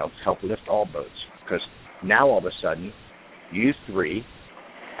 help lift all boats. Because now all of a sudden, you three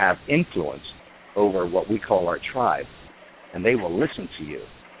have influence over what we call our tribe, and they will listen to you.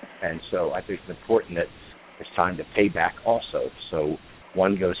 And so I think it's important that it's time to pay back also. So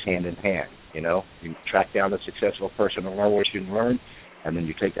one goes hand in hand, you track down a successful person and learn what you can learn, and then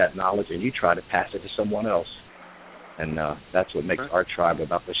you take that knowledge and you try to pass it to someone else. And that's what makes our tribe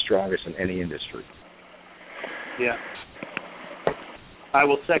about the strongest in any industry. Yeah. I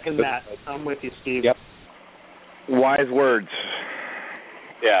will second that. I'm with you, Steve. Yep. Wise words.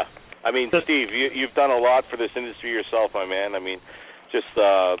 Yeah. I mean, Steve, you've done a lot for this industry yourself, my man. I mean, just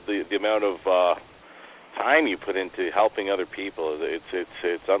the amount of time you put into helping other people,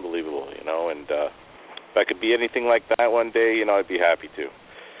 it's unbelievable, and if I could be anything like that one day, I'd be happy to.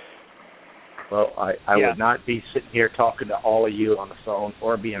 Well, I would not be sitting here talking to all of you on the phone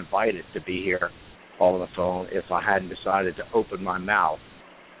or be invited to be here call on the phone if I hadn't decided to open my mouth,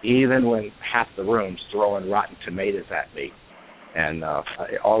 even when half the room's throwing rotten tomatoes at me. And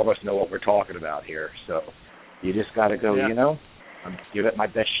all of us know what we're talking about here. So you just got to go, give it my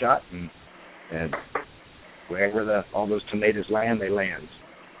best shot, and wherever all those tomatoes land, they land.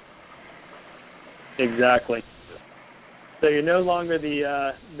 Exactly. So you're no longer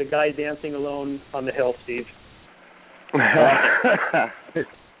the guy dancing alone on the hill, Steve.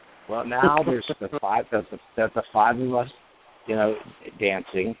 Well, now there's the five of us,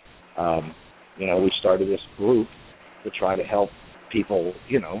 dancing. We started this group to try to help people,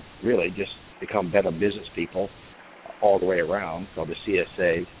 really just become better business people all the way around, called the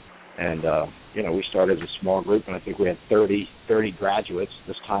CSA. And, we started as a small group, and I think we had 30 graduates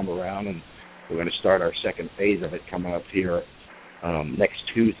this time around, and we're going to start our second phase of it coming up here next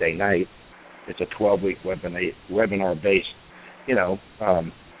Tuesday night. It's a 12-week webinar-based,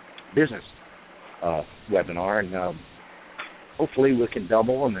 business webinar, and hopefully we can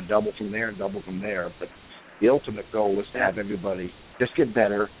double and then double from there and double from there. But the ultimate goal is to have everybody just get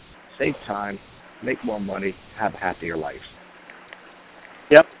better, save time, make more money, have a happier life.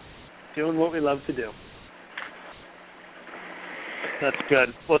 Yep. Doing what we love to do. That's good.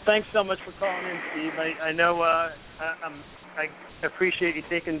 Well, thanks so much for calling in, Steve. I know I appreciate you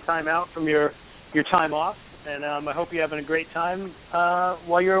taking time out from your time off, and I hope you're having a great time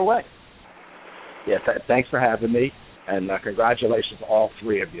while you're away. Yeah, thanks for having me, and congratulations to all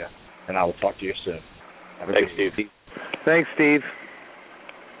three of you, and I will talk to you soon. Thanks, Steve. Thanks, Steve.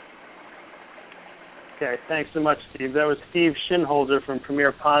 Okay, thanks so much, Steve. That was Steve Shinholzer from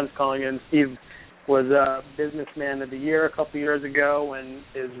Premier Ponds calling in. Steve was a Businessman of the Year a couple years ago and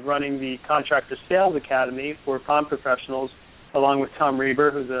is running the Contractor Sales Academy for pond professionals, along with Tom Reber,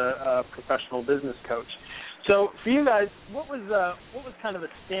 who's a professional business coach. So for you guys, what was kind of a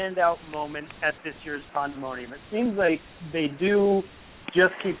standout moment at this year's Pandemonium? It seems like they do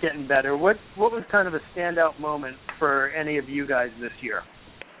just keep getting better. What was kind of a standout moment for any of you guys this year?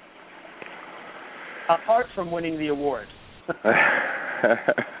 Apart from winning the award.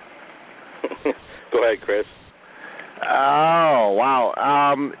 Go ahead, Chris. Oh, wow.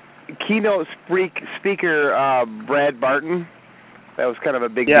 Keynote speaker Brad Barton. That was kind of a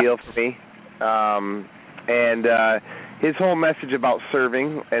big deal for me. And his whole message about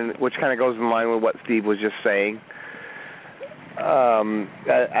serving, and which kind of goes in line with what Steve was just saying.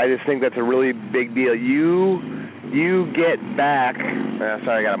 I just think that's a really big deal. You get back.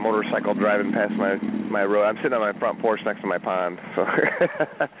 Sorry, I got a motorcycle driving past my road. I'm sitting on my front porch next to my pond. So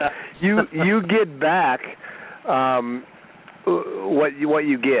you get back what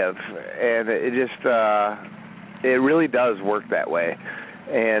you give, and it just it really does work that way.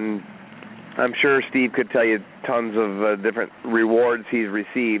 And I'm sure Steve could tell you tons of different rewards he's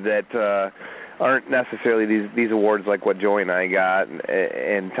received that aren't necessarily these awards like what Joey and I got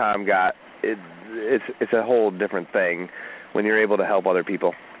and Tom got. It's a whole different thing when you're able to help other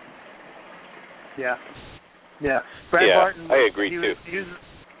people. Yeah. Brad Barton. I agree too.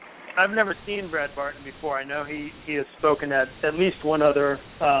 I've never seen Brad Barton before. I know he has spoken at least one other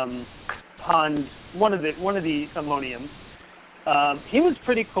pond, one of the ammoniums. He was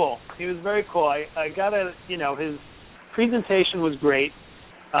pretty cool. He was very cool. I gotta, his presentation was great,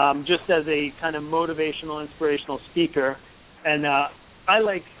 just as a kind of motivational, inspirational speaker. And I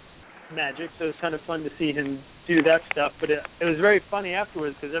like magic, so it was kind of fun to see him do that stuff. But it was very funny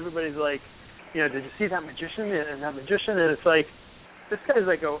afterwards because everybody's like, did you see that magician and that magician? And it's like, this guy's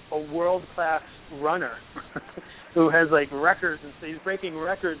like a world-class runner who has like records, and so he's breaking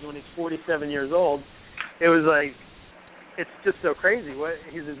records when he's 47 years old. It was like, it's just so crazy.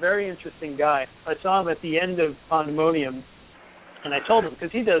 He's a very interesting guy. I saw him at the end of Pandemonium, and I told him,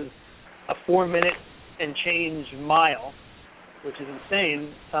 because he does a 4-minute and change mile, which is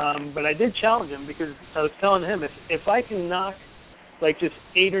insane, but I did challenge him because I was telling him, if I can knock like just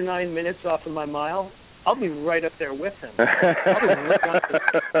 8 or 9 minutes off of my mile, I'll be right up there with him.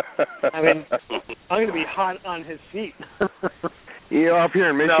 I'm going to be hot on his feet. Up here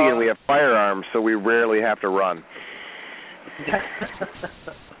in Michigan, we have firearms, so we rarely have to run.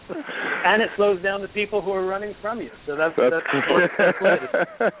 And it slows down the people who are running from you. So that's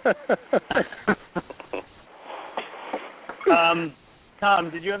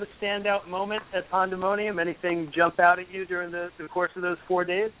Tom, did you have a standout moment at Pandemonium? Anything jump out at you during the course of those 4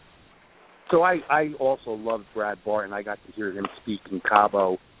 days? So I also loved Brad Barton. I got to hear him speak in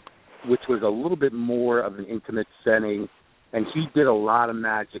Cabo, which was a little bit more of an intimate setting, and he did a lot of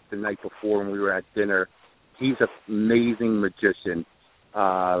magic the night before when we were at dinner. He's an amazing magician.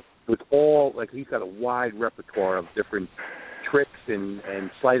 He's got a wide repertoire of different tricks and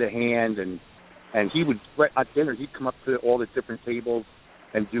sleight of hand, and And he would, right at dinner, he'd come up to all the different tables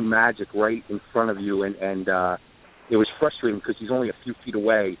and do magic right in front of you. And it was frustrating because he's only a few feet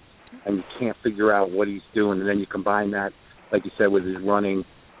away, and you can't figure out what he's doing. And then you combine that, like you said, with his running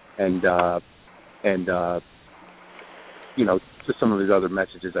and just some of his other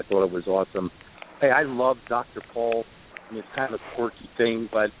messages. I thought it was awesome. Hey, I love Dr. Paul. I mean, it's kind of a quirky thing,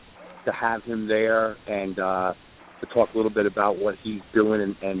 but to have him there and to talk a little bit about what he's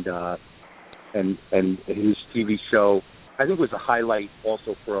doing and his TV show, I think was a highlight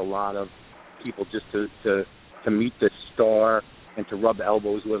also for a lot of people just to meet this star and to rub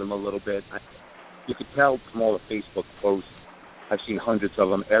elbows with him a little bit. You could tell from all the Facebook posts. I've seen hundreds of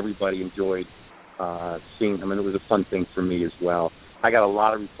them. Everybody enjoyed seeing him, and it was a fun thing for me as well. I got a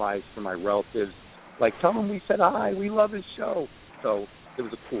lot of replies from my relatives, like, tell him we said hi, we love his show. So it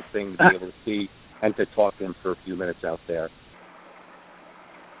was a cool thing to be able to see and to talk to him for a few minutes out there.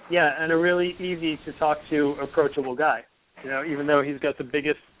 Yeah, and a really easy to talk to, approachable guy. Even though he's got the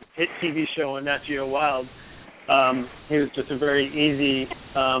biggest hit TV show on Nat Geo Wild, he was just a very easy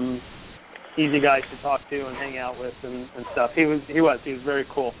guy to talk to and hang out with and stuff. He was very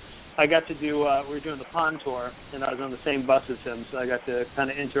cool. I got to do, we were doing the pond tour, and I was on the same bus as him, so I got to kind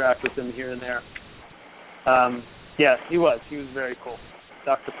of interact with him here and there. Yeah, he was very cool.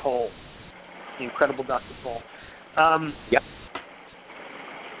 Dr. Cole, the incredible Dr. Cole. Yep.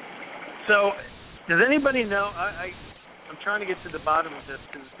 So, does anybody know, I'm trying to get to the bottom of this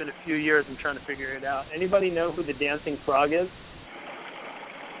because it's been a few years. I'm trying to figure it out. Anybody know who the Dancing Frog is?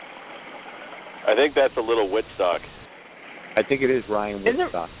 I think that's a little Woodstock. I think it is Ryan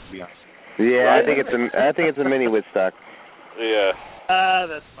Woodstock, to be honest. Yeah, Ryan? I think it's a mini Woodstock. Yeah.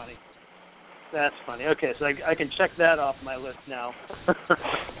 That's funny. That's funny. Okay, so I can check that off my list now.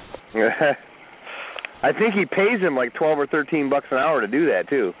 I think he pays him like $12 or $13 an hour to do that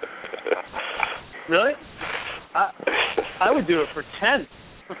too. Really? I would do it for 10.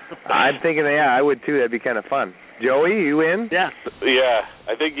 I'm thinking, yeah, I would too. That'd be kind of fun. Joey, you in? Yeah. Yeah,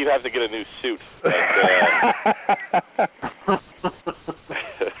 I think you'd have to get a new suit.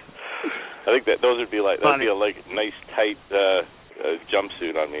 I think that those would be that'd be a nice tight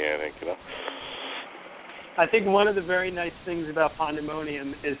jumpsuit on me. I think I think one of the very nice things about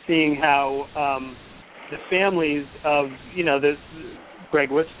Pandemonium is seeing how the families of the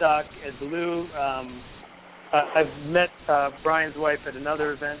Greg Woodstock, Ed Ballou. I've met Brian's wife at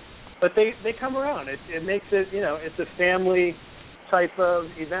another event, but they come around. It makes it it's a family type of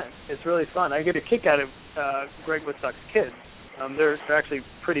event. It's really fun. I get a kick out of Greg Woodstock's kids. They're actually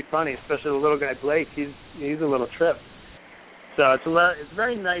pretty funny, especially the little guy Blake. He's a little trip. So it's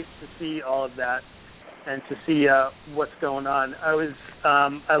very nice to see all of that and to see what's going on.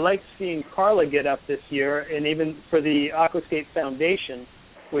 I liked seeing Carla get up this year, and even for the Aquascape Foundation,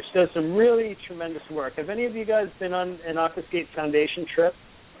 which does some really tremendous work. Have any of you guys been on an Aquascape Foundation trip?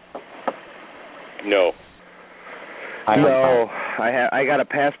 No. I got a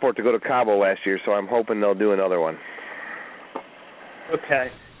passport to go to Cabo last year, so I'm hoping they'll do another one. Okay.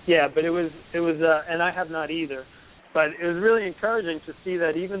 Yeah, but it was and I have not either. But it was really encouraging to see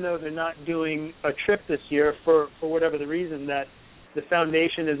that even though they're not doing a trip this year for whatever the reason, that the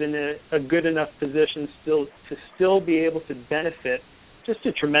foundation is in a good enough position still be able to benefit just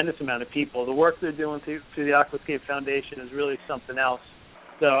a tremendous amount of people. The work they're doing through the Aquascape Foundation is really something else.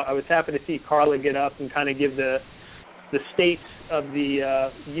 So I was happy to see Carla get up and kind of give the state of the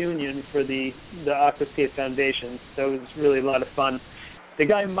union for the Aquascape Foundation. So it was really a lot of fun. The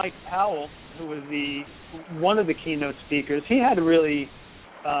guy Mike Powell, who was one of the keynote speakers, he had a really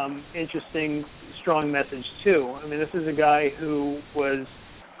interesting, strong message too. I mean, this is a guy who was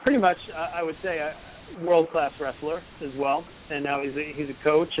pretty much, I would say, a world-class wrestler as well, and now he's a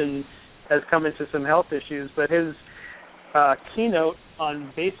coach and has come into some health issues. But his keynote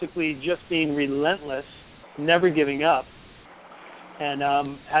on basically just being relentless, never giving up,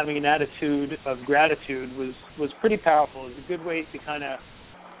 and having an attitude of gratitude was pretty powerful. It was a good way to kind of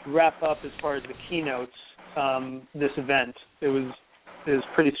wrap up as far as the keynotes this event. It was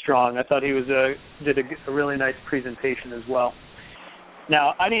pretty strong. I thought he did a really nice presentation as well.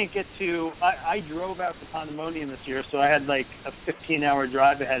 Now, I didn't get to – I drove out to Pandemonium this year, so I had like a 15-hour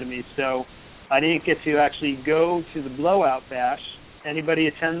drive ahead of me, so I didn't get to actually go to the Blowout Bash. Anybody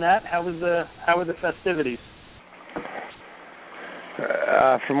attend that? How were the festivities?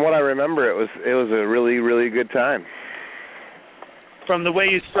 From what I remember, it was a really, really good time. From the way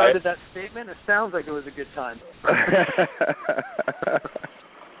you started that statement, it sounds like it was a good time.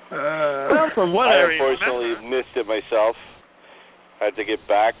 Well, from what I unfortunately missed it myself. I had to get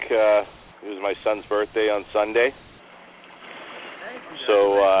back. It was my son's birthday on Sunday.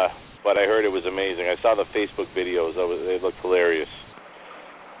 So but I heard it was amazing. I saw the Facebook videos. They looked hilarious.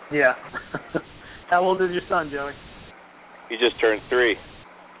 Yeah. How old is your son, Joey? He just turned 3.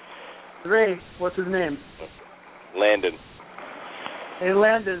 3? What's his name? Landon. Hey,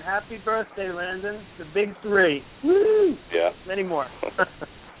 Landon. Happy birthday, Landon. The big 3. Woo! Yeah. Many more.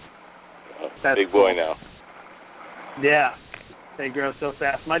 Big boy now. Yeah. They grow so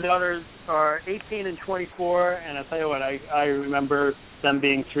fast. My daughters are 18 and 24, and I'll tell you what, I remember them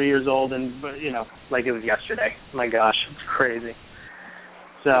being 3 years old, and like it was yesterday. My gosh, it's crazy.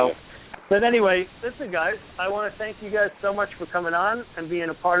 So, but anyway, listen, guys, I want to thank you guys so much for coming on and being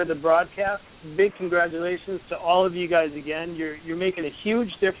a part of the broadcast. Big congratulations to all of you guys again. You're making a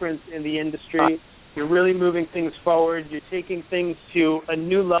huge difference in the industry. You're really moving things forward. You're taking things to a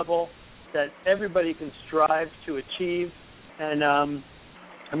new level that everybody can strive to achieve. And I'm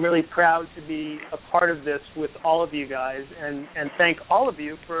really proud to be a part of this with all of you guys, and thank all of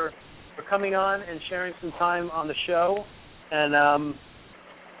you for coming on and sharing some time on the show. And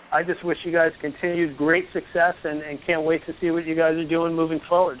I just wish you guys continued great success and can't wait to see what you guys are doing moving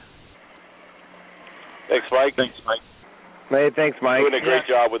forward. Thanks, Mike. Hey, thanks, Mike. Doing a great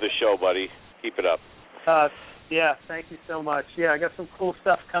job with the show, buddy. Keep it up. Yeah, thank you so much. Yeah, I got some cool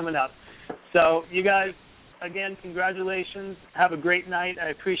stuff coming up. So you guys, again, congratulations. Have a great night. I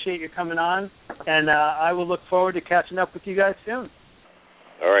appreciate you coming on, and I will look forward to catching up with you guys soon.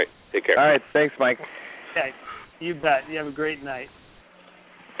 All right. Take care. All right. Thanks, Mike. Okay. You bet. You have a great night.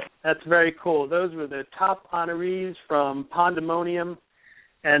 That's very cool. Those were the top honorees from Pandemonium,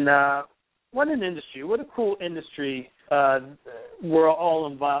 and what an industry. What a cool industry we're all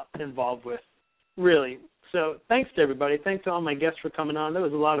involved with, really. So thanks to everybody. Thanks to all my guests for coming on. That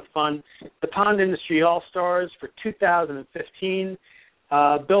was a lot of fun. The Pond Industry All-Stars for 2015.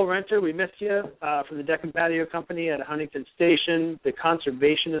 Bill Renter, we missed you, from the Deck and Patio Company at Huntington Station, the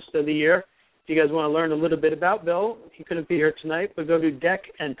Conservationist of the Year. If you guys want to learn a little bit about Bill, he couldn't be here tonight, but go to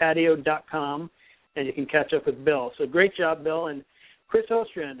deckandpatio.com and you can catch up with Bill. So great job, Bill. And Chris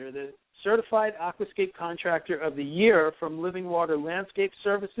Ostrander, the Certified Aquascape Contractor of the Year from Living Water Landscape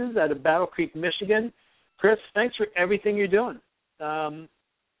Services out of Battle Creek, Michigan. Chris, thanks for everything you're doing.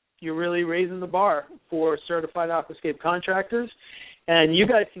 You're really raising the bar for certified aquascape contractors. And you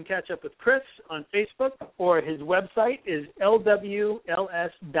guys can catch up with Chris on Facebook, or his website is lwls.net.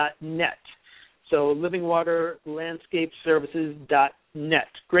 So livingwaterlandscapeservices.net.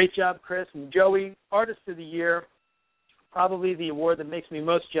 Great job, Chris. And Joey, Artist of the Year, probably the award that makes me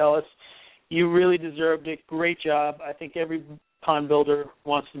most jealous. You really deserved it. Great job. I think every pond builder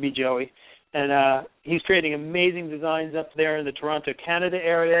wants to be Joey. And he's creating amazing designs up there in the Toronto, Canada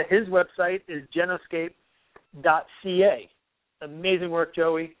area. His website is genoscape.ca. Amazing work,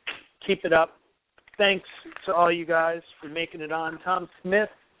 Joey. Keep it up. Thanks to all you guys for making it on. Tom Smith,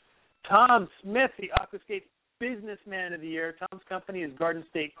 the Aquascape Businessman of the Year. Tom's company is Garden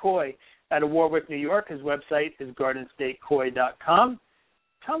State Koi out of Warwick, New York. His website is gardenstatekoi.com.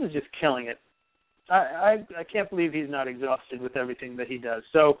 Tom is just killing it. I can't believe he's not exhausted with everything that he does.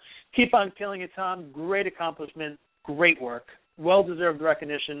 So keep on killing it, Tom. Great accomplishment, great work, well-deserved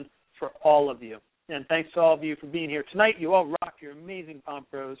recognition for all of you. And thanks to all of you for being here tonight. You all rock. You're amazing pond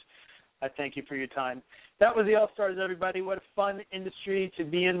pros. I thank you for your time. That was the All-Stars, everybody. What a fun industry to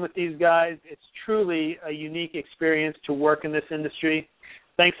be in with these guys. It's truly a unique experience to work in this industry.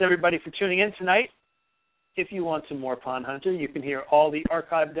 Thanks, everybody, for tuning in tonight. If you want some more Pond Hunter, you can hear all the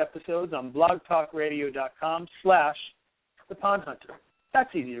archived episodes on blogtalkradio.com/The Pond Hunter.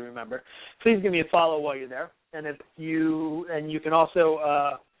 That's easy to remember. Please give me a follow while you're there. And you can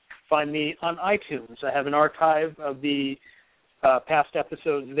also find me on iTunes. I have an archive of the past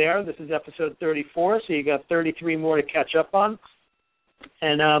episodes there. This is episode 34, so you got 33 more to catch up on.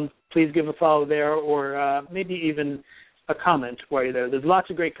 And please give a follow there, or maybe even a comment while you're there. There's lots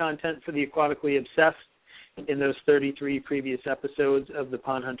of great content for the aquatically obsessed in those 33 previous episodes of the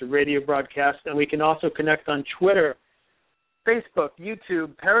Pond Hunter radio broadcast. And we can also connect on Twitter, Facebook,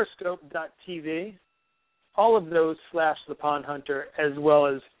 YouTube, Periscope.tv, all of those /The Pond Hunter, as well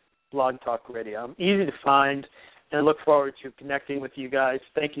as Blog Talk Radio. I'm easy to find, and I look forward to connecting with you guys.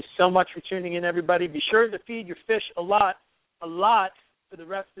 Thank you so much for tuning in, everybody. Be sure to feed your fish a lot for the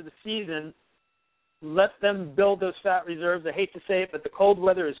rest of the season. Let them build those fat reserves. I hate to say it, but the cold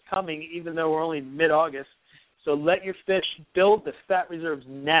weather is coming, even though we're only mid-August. So let your fish build the fat reserves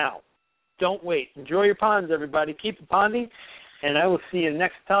now. Don't wait. Enjoy your ponds, everybody. Keep it ponding, and I will see you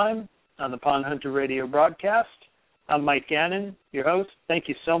next time on the Pond Hunter radio broadcast. I'm Mike Gannon, your host. Thank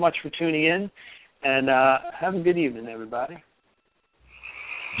you so much for tuning in, and have a good evening, everybody.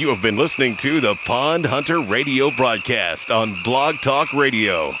 You have been listening to the Pond Hunter radio broadcast on Blog Talk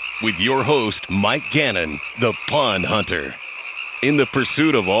Radio with your host, Mike Gannon, the Pond Hunter. In the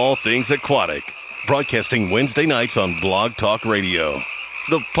pursuit of all things aquatic, broadcasting Wednesday nights on Blog Talk Radio.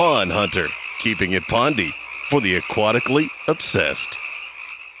 The Pond Hunter, keeping it pondy for the aquatically obsessed.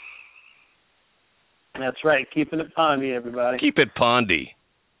 That's right, keeping it pondy, everybody. Keep it pondy.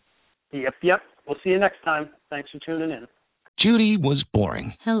 Yep. We'll see you next time. Thanks for tuning in. Judy was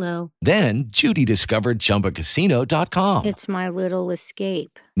boring. Hello. Then Judy discovered ChumbaCasino.com. It's my little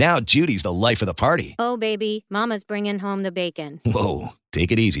escape. Now Judy's the life of the party. Oh, baby, mama's bringing home the bacon. Whoa,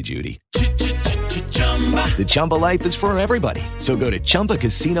 take it easy, Judy. The Chumba life is for everybody. So go to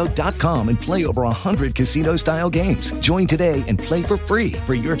ChumbaCasino.com and play over 100 casino-style games. Join today and play for free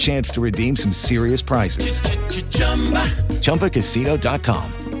for your chance to redeem some serious prizes.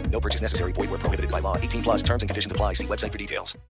 ChumbaCasino.com. No purchase necessary. Void where prohibited by law. 18+ terms and conditions apply. See website for details.